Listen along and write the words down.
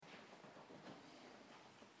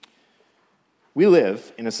We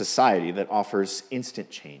live in a society that offers instant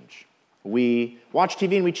change. We watch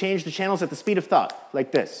TV and we change the channels at the speed of thought,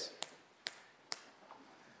 like this.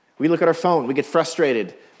 We look at our phone, we get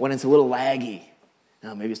frustrated when it's a little laggy.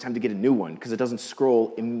 Now, maybe it's time to get a new one because it doesn't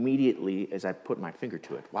scroll immediately as I put my finger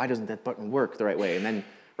to it. Why doesn't that button work the right way? And then,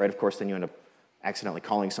 right, of course, then you end up accidentally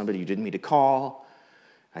calling somebody you didn't mean to call,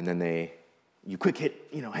 and then you quick hit,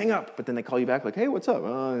 hang up, but then they call you back like, hey, what's up?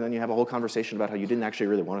 And then you have a whole conversation about how you didn't actually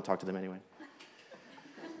really want to talk to them anyway.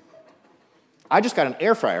 I just got an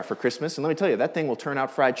air fryer for Christmas, and let me tell you, that thing will turn out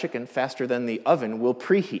fried chicken faster than the oven will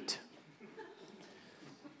preheat.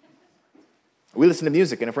 We listen to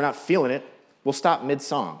music, and if we're not feeling it, we'll stop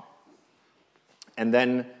mid-song and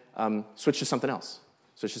then switch to something else,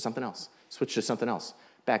 switch to something else, switch to something else.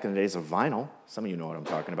 Back in the days of vinyl, some of you know what I'm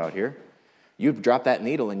talking about here, you drop that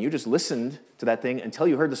needle and you just listened to that thing until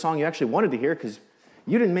you heard the song you actually wanted to hear because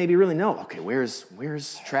you didn't maybe really know, okay,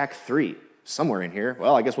 where's track 3? Somewhere in here.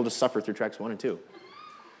 Well, I guess we'll just suffer through tracks 1 and 2.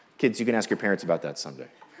 Kids, you can ask your parents about that someday.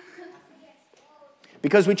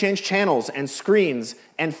 Because we change channels and screens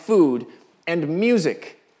and food and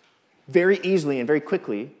music very easily and very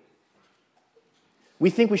quickly, we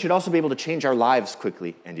think we should also be able to change our lives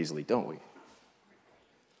quickly and easily, don't we?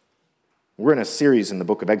 We're in a series in the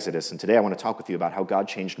book of Exodus, and today I want to talk with you about how God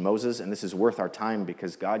changed Moses, and this is worth our time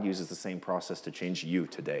because God uses the same process to change you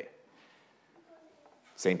today.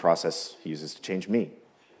 Same process he uses to change me.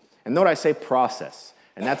 And note I say process,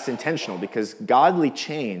 and that's intentional because godly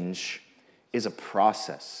change is a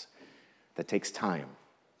process that takes time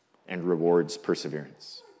and rewards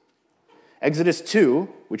perseverance. Exodus 2,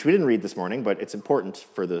 which we didn't read this morning, but it's important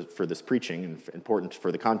for this preaching and important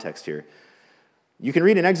for the context here. You can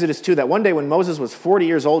read in Exodus 2 that one day when Moses was 40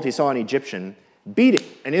 years old, he saw an Egyptian beating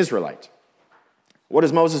an Israelite. What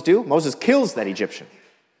does Moses do? Moses kills that Egyptian.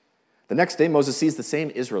 The next day, Moses sees the same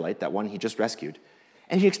Israelite, that one he just rescued,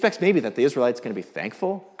 and he expects maybe that the Israelite's going to be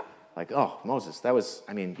thankful. Like, oh, Moses,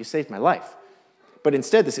 you saved my life. But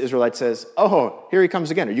instead, this Israelite says, oh, here he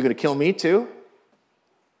comes again. Are you going to kill me too?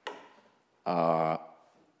 Now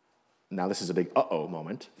this is a big uh-oh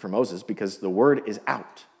moment for Moses because the word is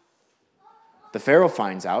out. The Pharaoh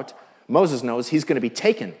finds out. Moses knows he's going to be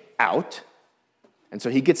taken out. And so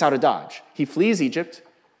he gets out of Dodge. He flees Egypt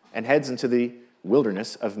and heads into the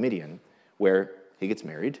wilderness of Midian, where he gets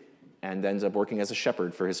married and ends up working as a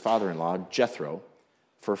shepherd for his father-in-law, Jethro,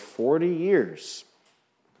 for 40 years.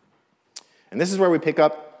 And this is where we pick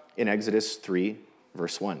up in Exodus 3,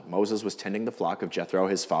 verse 1. Moses was tending the flock of Jethro,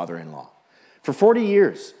 his father-in-law. For 40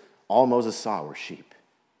 years, all Moses saw were sheep,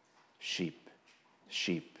 sheep,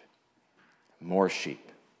 sheep, more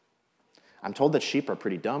sheep. I'm told that sheep are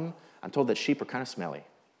pretty dumb. I'm told that sheep are kind of smelly.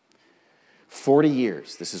 40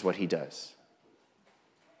 years, this is what he does.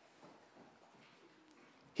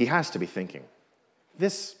 He has to be thinking,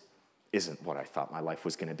 this isn't what I thought my life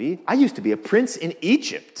was going to be. I used to be a prince in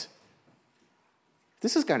Egypt.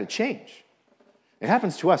 This has got to change. It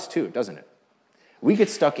happens to us too, doesn't it? We get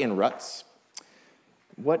stuck in ruts.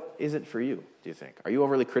 What is it for you, do you think? Are you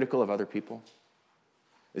overly critical of other people?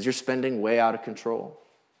 Is your spending way out of control?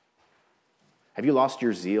 Have you lost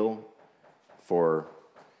your zeal for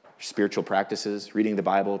spiritual practices, reading the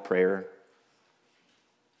Bible, prayer,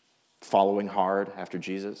 following hard after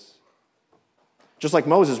Jesus? Just like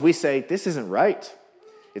Moses, we say, this isn't right.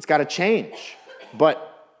 It's got to change.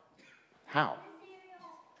 But how?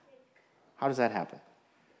 How does that happen?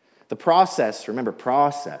 The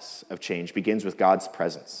process of change begins with God's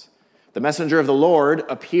presence. The messenger of the Lord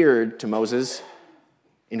appeared to Moses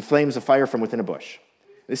in flames of fire from within a bush.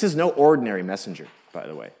 This is no ordinary messenger, by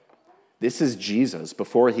the way. This is Jesus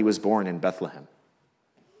before he was born in Bethlehem.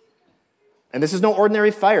 And this is no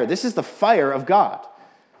ordinary fire. This is the fire of God.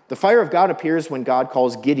 The fire of God appears when God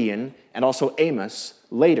calls Gideon and also Amos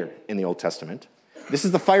later in the Old Testament. This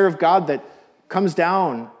is the fire of God that comes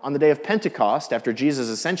down on the day of Pentecost after Jesus'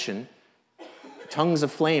 ascension, tongues of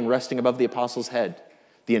flame resting above the apostles' head,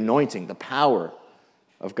 the anointing, the power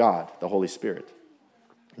of God, the Holy Spirit.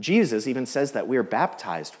 Jesus even says that we are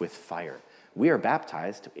baptized with fire. We are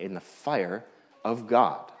baptized in the fire of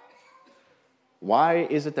God. Why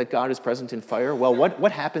is it that God is present in fire? Well,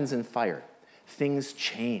 what happens in fire? Things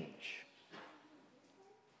change.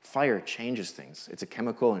 Fire changes things. It's a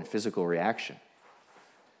chemical and physical reaction.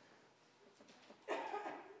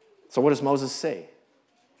 So what does Moses say?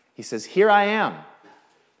 He says, here I am.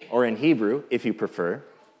 Or in Hebrew, if you prefer,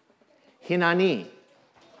 Hinani.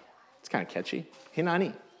 It's kind of catchy.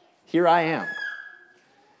 Hinani. Here I am.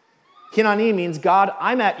 Hinani means, God,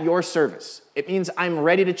 I'm at your service. It means I'm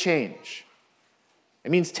ready to change.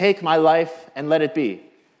 It means take my life and let it be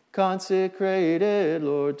consecrated,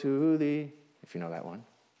 Lord, to thee. if you know that one.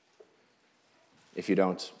 If you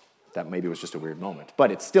don't, that maybe was just a weird moment. But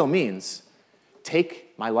it still means,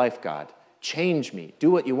 take my life, God. Change me. Do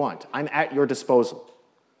what you want. I'm at your disposal.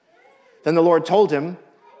 Then the Lord told him,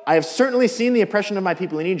 I have certainly seen the oppression of my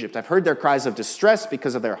people in Egypt. I've heard their cries of distress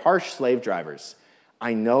because of their harsh slave drivers.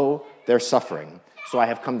 I know their suffering, so I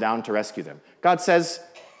have come down to rescue them. God says,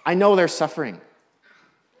 I know their suffering.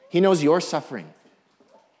 He knows your suffering.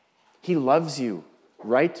 He loves you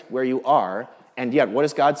right where you are, and yet what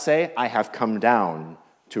does God say? I have come down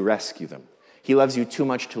to rescue them. He loves you too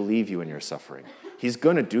much to leave you in your suffering. He's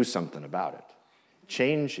going to do something about it.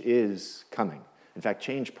 Change is coming. In fact,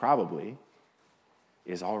 change probably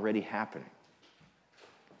is already happening.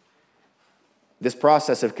 This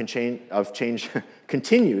process of change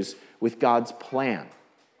continues with God's plan.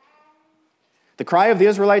 The cry of the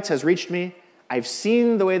Israelites has reached me. I've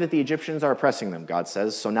seen the way that the Egyptians are oppressing them, God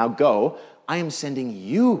says. So now go. I am sending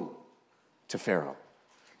you to Pharaoh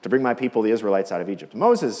to bring my people, the Israelites, out of Egypt.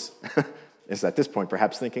 Moses is at this point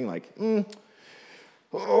perhaps thinking like,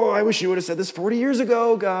 I wish you would have said this 40 years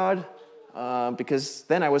ago, God, because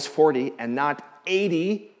then I was 40 and not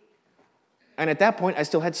 80. And at that point, I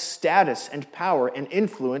still had status and power and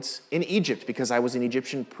influence in Egypt because I was an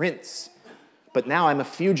Egyptian prince. But now I'm a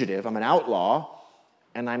fugitive, I'm an outlaw,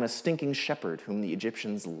 and I'm a stinking shepherd whom the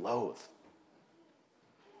Egyptians loathe.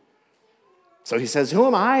 So he says, who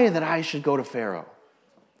am I that I should go to Pharaoh?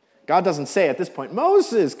 God doesn't say at this point,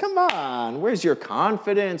 Moses, come on, where's your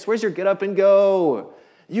confidence? Where's your get up and go?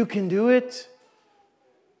 You can do it.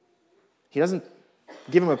 He doesn't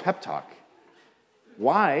give him a pep talk.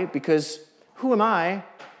 Why? Because who am I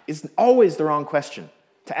is always the wrong question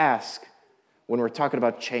to ask when we're talking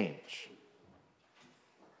about change.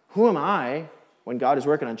 Who am I when God is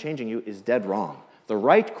working on changing you is dead wrong. The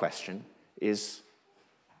right question is,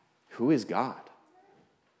 who is God?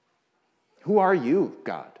 Who are you,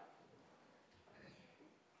 God?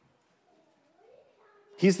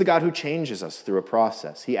 He's the God who changes us through a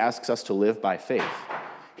process. He asks us to live by faith.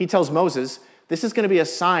 He tells Moses, this is going to be a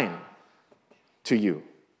sign to you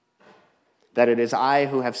that it is I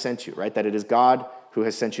who have sent you, right? That it is God who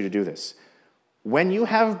has sent you to do this. When you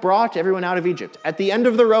have brought everyone out of Egypt, at the end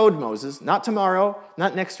of the road, Moses, not tomorrow,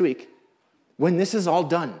 not next week, when this is all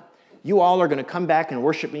done, you all are going to come back and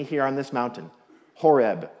worship me here on this mountain,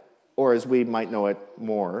 Horeb, or as we might know it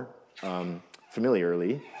more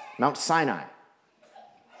familiarly, Mount Sinai.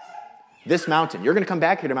 This mountain, you're going to come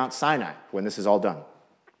back here to Mount Sinai when this is all done.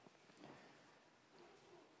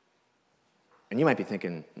 And you might be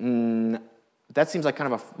thinking, that seems like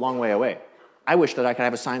kind of a long way away. I wish that I could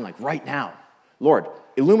have a sign like right now. Lord,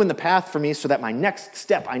 illumine the path for me so that my next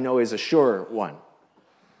step I know is a sure one.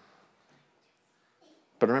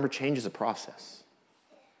 But remember, change is a process.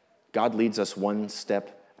 God leads us one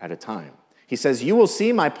step at a time. He says, you will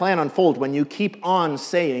see my plan unfold when you keep on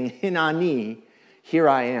saying, Hinani, here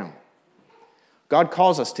I am. God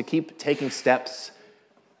calls us to keep taking steps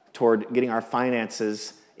toward getting our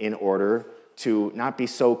finances in order, to not be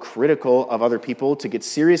so critical of other people, to get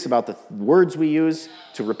serious about the words we use,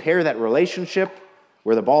 to repair that relationship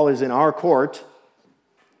where the ball is in our court.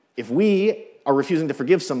 If we are refusing to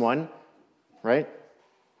forgive someone, right?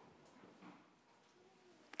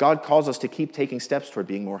 God calls us to keep taking steps toward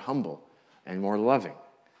being more humble and more loving.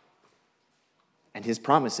 And his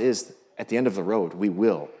promise is, at the end of the road, we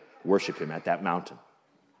will worship him at that mountain.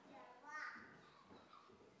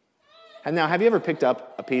 And now, have you ever picked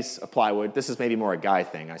up a piece of plywood? This is maybe more a guy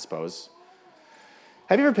thing, I suppose.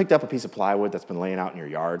 Have you ever picked up a piece of plywood that's been laying out in your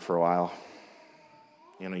yard for a while?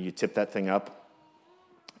 You know, you tip that thing up,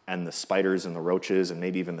 and the spiders and the roaches and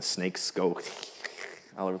maybe even the snakes go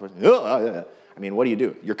all over the place. I mean, what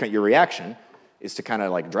do? Your reaction is to kind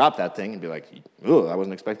of like drop that thing and be like, ugh, I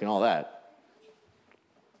wasn't expecting all that.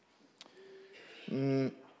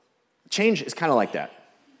 Change is kind of like that.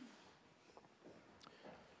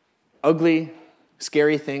 Ugly,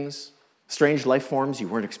 scary things, strange life forms you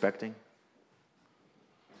weren't expecting.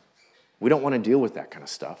 We don't want to deal with that kind of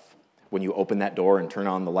stuff. When you open that door and turn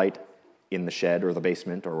on the light in the shed or the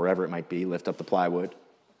basement or wherever it might be, lift up the plywood.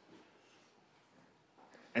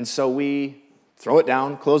 And so we throw it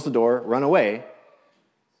down, close the door, run away,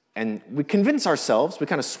 and we convince ourselves, we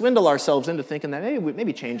kind of swindle ourselves into thinking that, hey,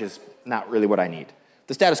 maybe change is not really what I need.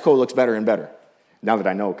 The status quo looks better and better now that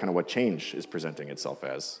I know kind of what change is presenting itself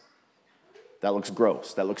as. That looks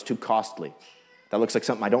gross. That looks too costly. That looks like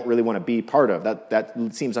something I don't really want to be part of. That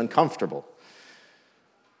seems uncomfortable.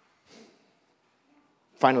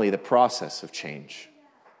 Finally, the process of change,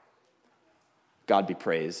 God be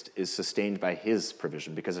praised, is sustained by his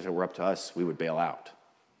provision, because if it were up to us, we would bail out.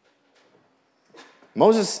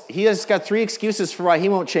 Moses, he has got 3 excuses for why he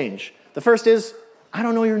won't change. The first is, I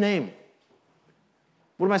don't know your name.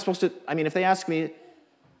 What am I supposed to, if they ask me,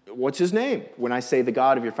 what's his name? When I say the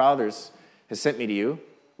God of your fathers has sent me to you,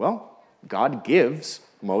 well, God gives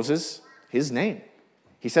Moses his name.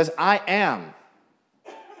 He says, I am,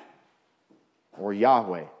 or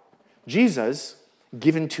Yahweh. Jesus,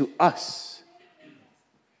 given to us,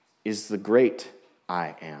 is the great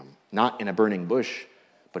I am, not in a burning bush,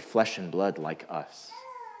 but flesh and blood like us.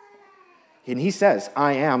 And he says,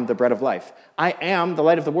 I am the bread of life. I am the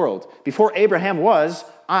light of the world. Before Abraham was,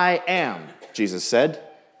 I am, Jesus said.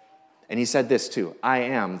 And he said this too, I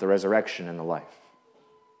am the resurrection and the life.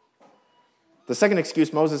 The second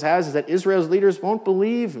excuse Moses has is that Israel's leaders won't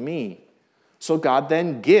believe me. So God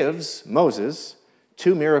then gives Moses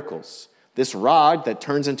 2 miracles. This rod that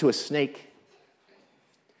turns into a snake.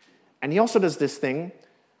 And he also does this thing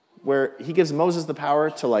where he gives Moses the power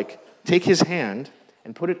to take his hand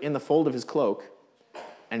and put it in the fold of his cloak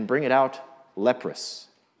and bring it out leprous,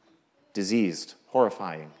 diseased,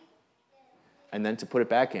 horrifying. And then to put it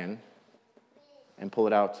back in and pull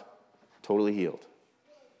it out totally healed.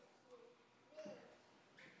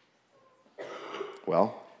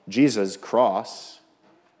 Well, Jesus' cross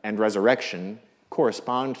and resurrection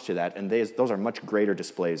correspond to that, and those are much greater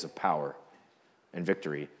displays of power and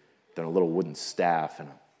victory than a little wooden staff and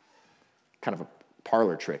a kind of a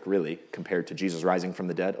parlor trick, really, compared to Jesus rising from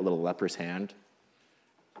the dead, a little leper's hand.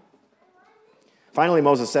 Finally,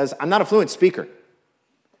 Moses says, I'm not a fluent speaker.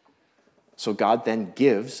 So God then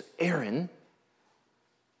gives Aaron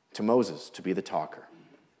to Moses to be the talker.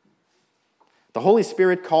 The Holy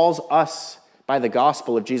Spirit calls us by the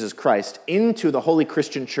gospel of Jesus Christ into the holy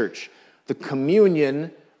Christian church, the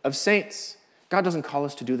communion of saints. God doesn't call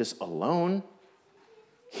us to do this alone.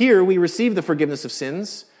 Here we receive the forgiveness of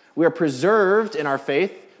sins. We are preserved in our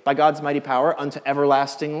faith by God's mighty power unto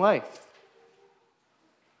everlasting life.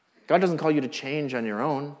 God doesn't call you to change on your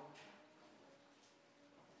own.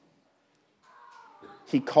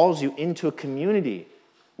 He calls you into a community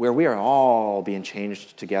where we are all being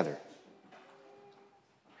changed together.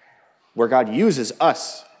 Where God uses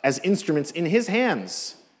us as instruments in his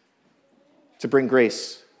hands to bring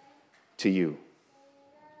grace to you.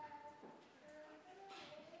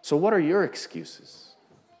 So what are your excuses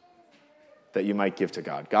that you might give to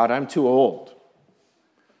God? God, I'm too old.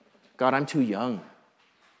 God, I'm too young.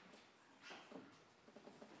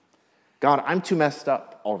 God, I'm too messed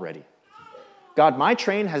up already. God, my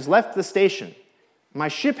train has left the station. My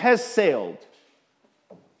ship has sailed.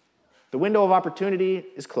 The window of opportunity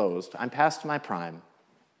is closed. I'm past my prime.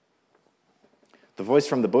 The voice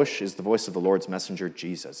from the bush is the voice of the Lord's messenger,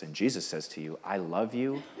 Jesus. And Jesus says to you, I love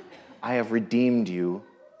you. I have redeemed you.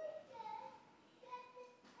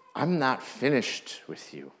 I'm not finished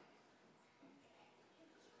with you.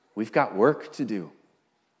 We've got work to do.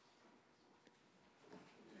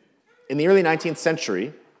 In the early 19th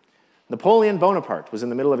century, Napoleon Bonaparte was in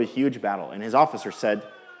the middle of a huge battle, and his officer said,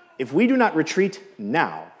 if we do not retreat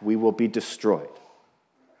now, we will be destroyed.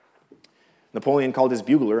 Napoleon called his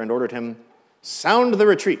bugler and ordered him, sound the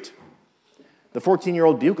retreat. The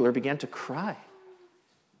 14-year-old bugler began to cry.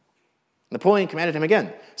 Napoleon commanded him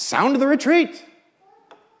again, sound the retreat.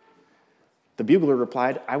 The bugler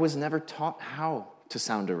replied, I was never taught how to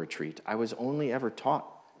sound a retreat. I was only ever taught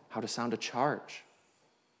how to sound a charge,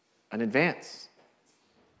 an advance.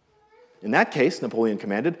 In that case, Napoleon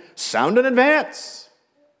commanded, sound an advance.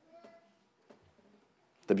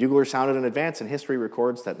 The bugler sounded an advance, and history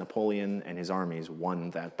records that Napoleon and his armies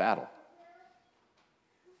won that battle.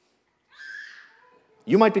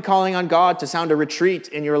 You might be calling on God to sound a retreat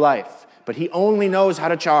in your life, but he only knows how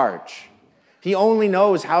to charge. He only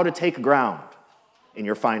knows how to take ground in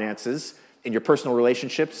your finances, in your personal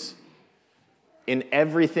relationships, in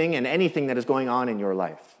everything and anything that is going on in your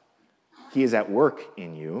life. He is at work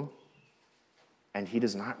in you, and he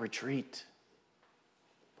does not retreat.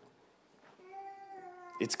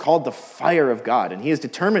 It's called the fire of God, and he is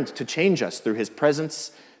determined to change us through his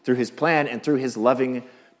presence, through his plan, and through his loving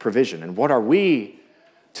provision. And what are we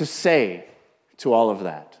to say to all of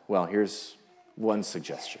that? Well, here's one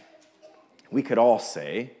suggestion. We could all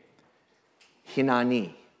say,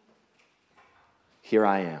 Hinani, here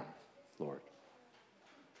I am, Lord.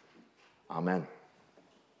 Amen.